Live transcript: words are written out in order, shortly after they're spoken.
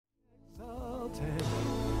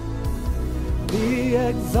Be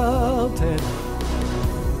exalted.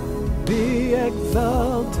 Be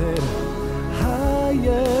exalted.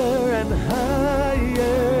 Higher and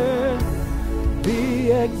higher.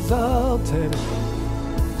 Be exalted.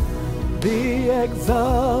 Be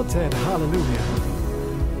exalted. Hallelujah.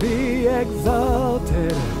 Be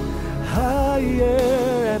exalted.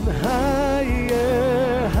 Higher and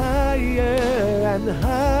higher. Higher and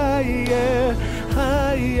higher.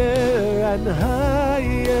 Higher and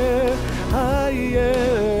higher.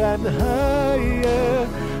 Higher and higher.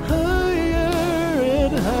 Higher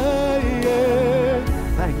and higher.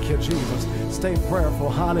 Thank you, Jesus. Stay prayerful.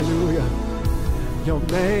 Hallelujah. Your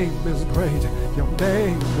name is great. Your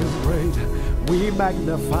name is great. We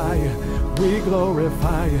magnify you. We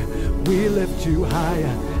glorify you. We lift you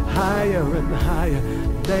higher, higher and higher.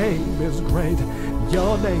 Name is great.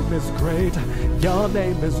 Your name is great. Your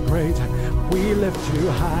name is great. We lift you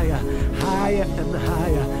higher, higher and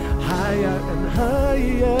higher, higher and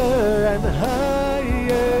higher and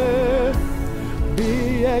higher.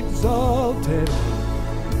 Be exalted.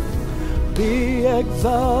 Be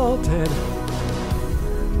exalted.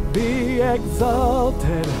 Be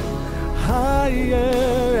exalted.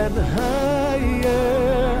 Higher and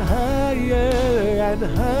higher, higher and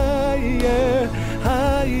higher,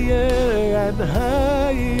 higher and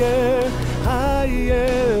higher,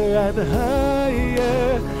 higher and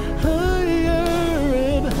higher, higher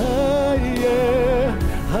and higher.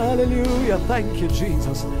 Hallelujah. Thank you,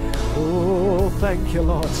 Jesus. Oh, thank you,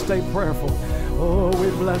 Lord. Stay prayerful. Oh, we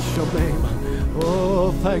bless your name.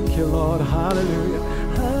 Oh, thank you, Lord. Hallelujah.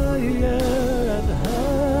 Higher and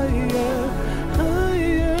higher,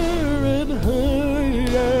 higher and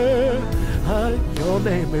higher. Your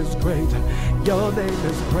name is great. Your name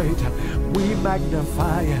is great. We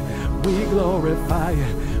magnify you. We glorify you.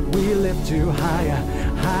 We lift you higher,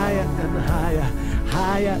 higher and higher,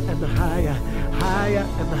 higher and higher, higher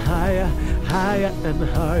and higher, higher and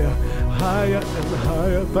higher, higher and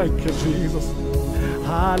higher. Thank you, Jesus.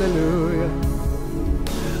 Hallelujah.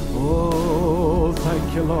 Oh,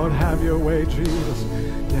 thank you, Lord. Have your way, Jesus.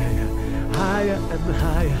 Yeah, yeah. Higher and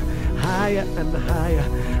higher, higher and higher,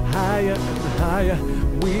 higher and higher.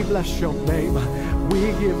 We bless your name.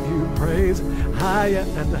 We give you praise. Higher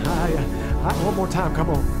and higher. One more time, come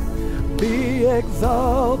on. Be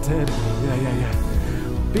exalted. Yeah, yeah, yeah.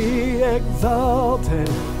 Be exalted.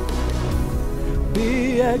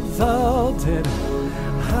 Be exalted.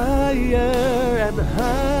 Higher and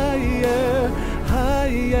higher.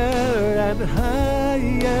 Higher and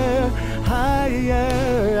higher,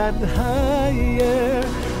 higher and higher,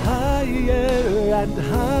 higher and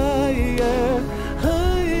higher,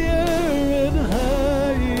 higher and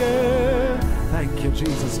higher. Thank you,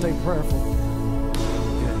 Jesus. Stay prayerful.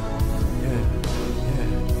 Yeah, yeah,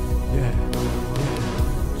 yeah, yeah, yeah.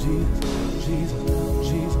 Jesus, Jesus,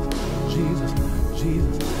 Jesus, Jesus,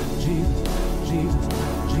 Jesus, Jesus, Jesus,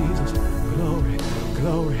 Jesus. Glory,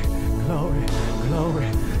 glory, glory. Glory,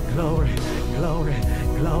 glory, glory,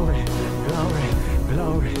 glory, glory,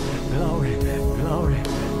 glory, glory, glory,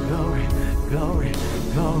 glory, glory,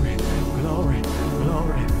 glory, glory,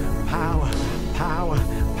 glory, power, power,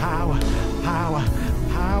 power, power,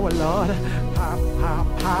 power, Lord, power,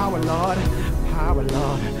 Lord, power, Lord, power,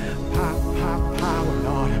 Lord,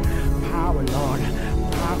 power, Lord,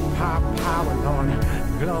 power, Lord,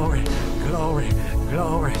 glory, glory,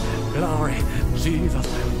 glory, glory, Jesus,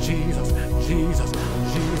 Jesus, Jesus,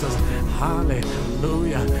 Jesus,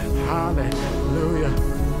 hallelujah, hallelujah,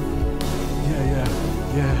 yeah, yeah,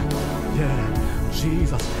 yeah, yeah,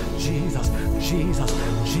 Jesus, Jesus, Jesus,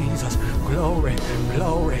 Jesus, glory,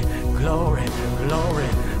 glory, glory, glory,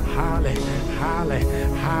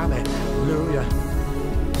 hallelujah,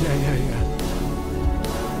 yeah, yeah, yeah,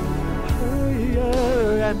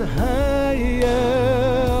 higher and higher,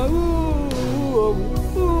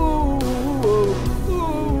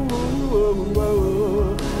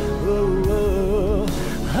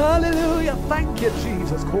 hallelujah. Thank you,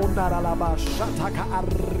 Jesus.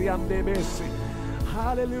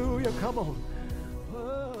 Hallelujah. Come on.